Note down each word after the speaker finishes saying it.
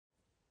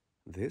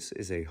This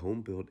is a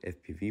home-built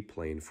FPV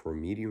plane for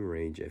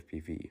medium-range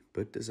FPV,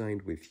 but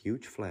designed with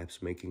huge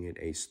flaps making it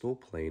a STOL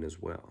plane as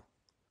well.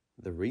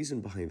 The reason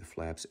behind the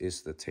flaps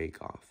is the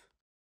takeoff.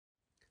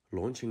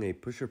 Launching a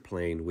pusher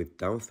plane with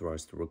down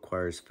thrust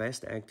requires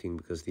fast acting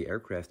because the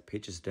aircraft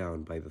pitches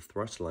down by the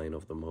thrust line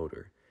of the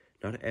motor.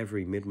 Not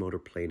every mid-motor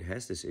plane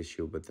has this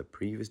issue, but the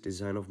previous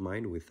design of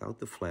mine without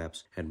the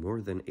flaps had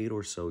more than 8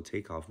 or so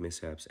takeoff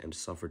mishaps and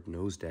suffered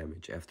nose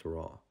damage after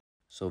all.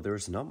 So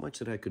there's not much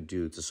that I could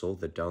do to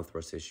solve the down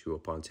thrust issue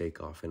upon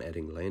takeoff, and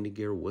adding landing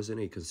gear wasn't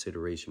a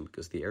consideration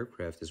because the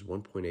aircraft is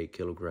 1.8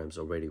 kilograms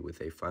already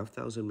with a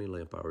 5000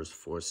 mAh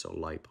 4-cell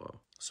LiPo.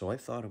 So I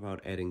thought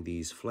about adding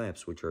these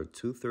flaps, which are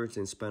 2/3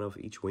 in span of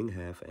each wing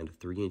half and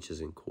 3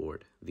 inches in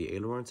chord. The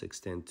ailerons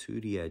extend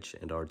to the edge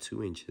and are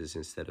 2 inches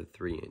instead of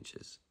 3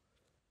 inches.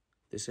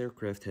 This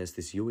aircraft has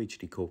this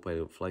UHD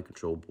Copilot flight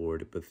control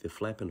board, but the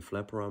flap and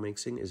flapper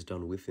mixing is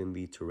done within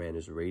the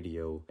Tyrannus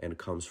radio and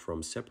comes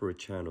from separate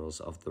channels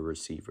of the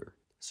receiver.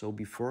 So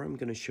before I'm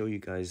going to show you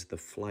guys the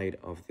flight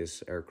of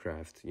this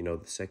aircraft,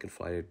 the second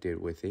flight I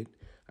did with it,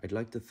 I'd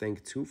like to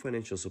thank two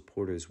financial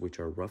supporters, which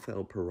are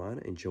Rafael Perron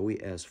and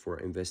Joey S, for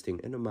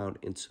investing an amount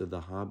into the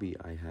hobby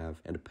I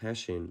have and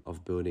passion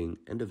of building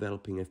and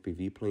developing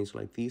FPV planes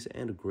like these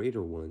and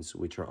greater ones,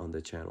 which are on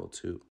the channel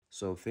too.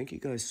 So thank you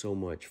guys so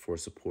much for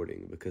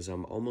supporting, because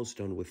I'm almost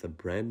done with a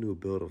brand new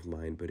build of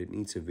mine, but it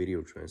needs a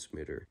video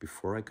transmitter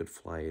before I could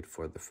fly it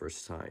for the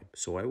first time.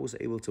 So I was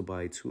able to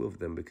buy 2 of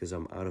them because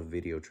I'm out of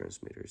video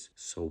transmitters.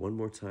 So one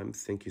more time,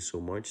 thank you so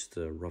much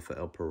to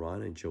Rafael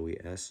Perron and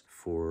Joey S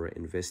for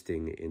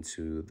investing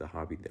into the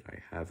hobby that I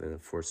have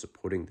and for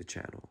supporting the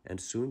channel. And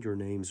soon your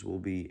names will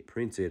be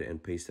printed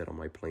and pasted on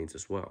my planes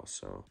as well.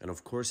 And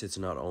of course, it's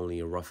not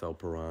only Rafael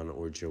Perron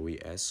or Joey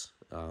S,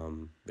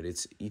 but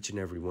it's each and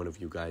every one of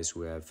you guys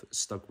who have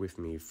stuck with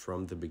me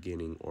from the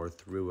beginning or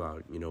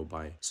throughout,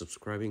 by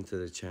subscribing to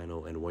the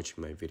channel and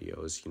watching my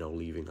videos,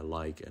 leaving a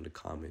like and a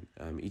comment.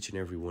 Each and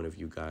every one of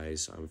you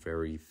guys, I'm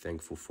very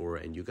thankful for,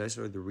 and you guys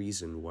are the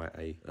reason why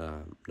I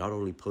not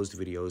only post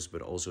videos,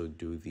 but also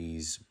do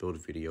these build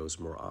videos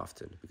more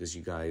often, because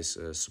you guys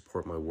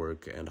support my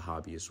work and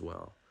hobby as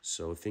well.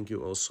 So thank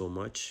you all so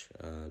much.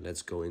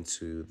 Let's go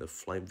into the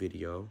flight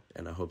video,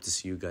 and I hope to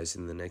see you guys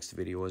in the next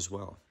video as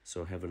well.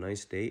 So have a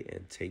nice day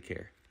and take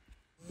care.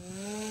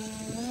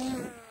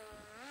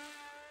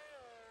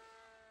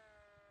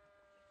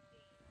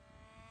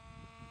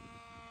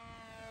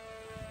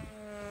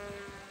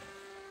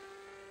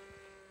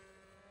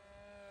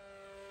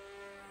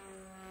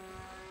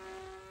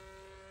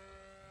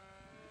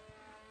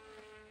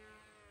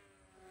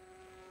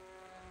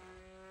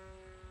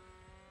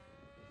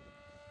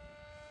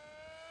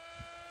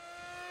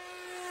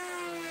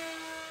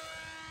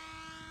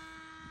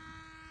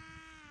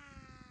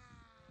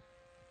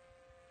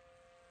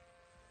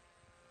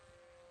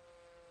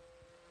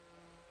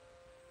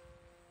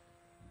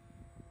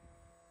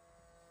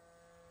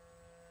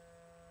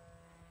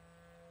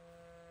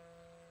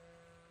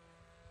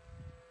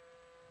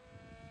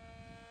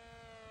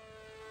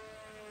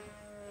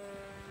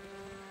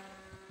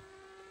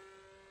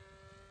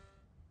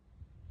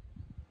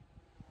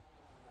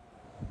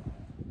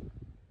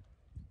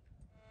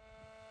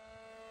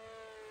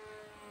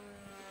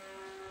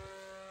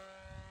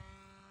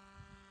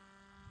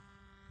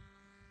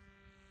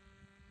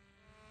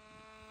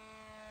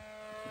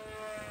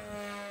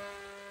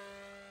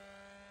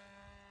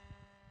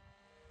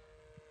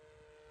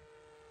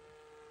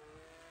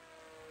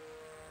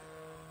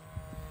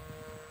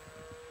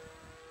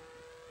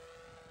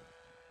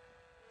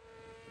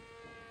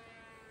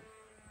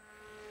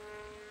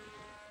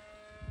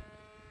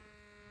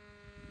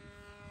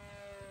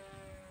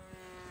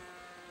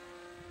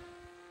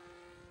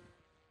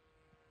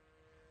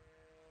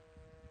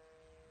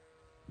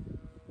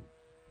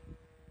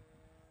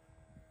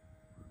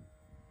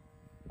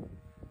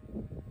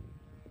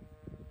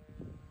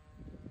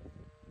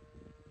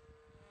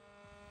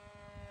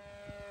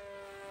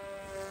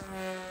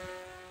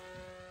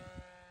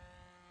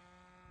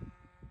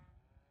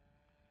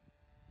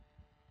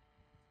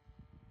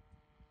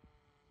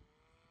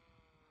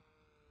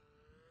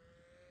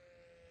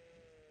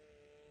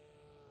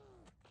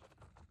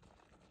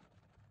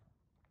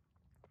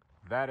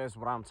 That is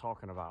what I'm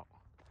talking about.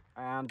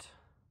 And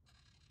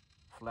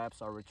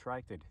flaps are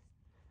retracted.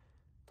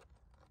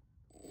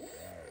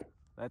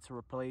 Let's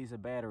replace a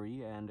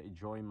battery and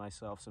enjoy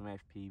myself some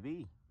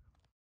FPV.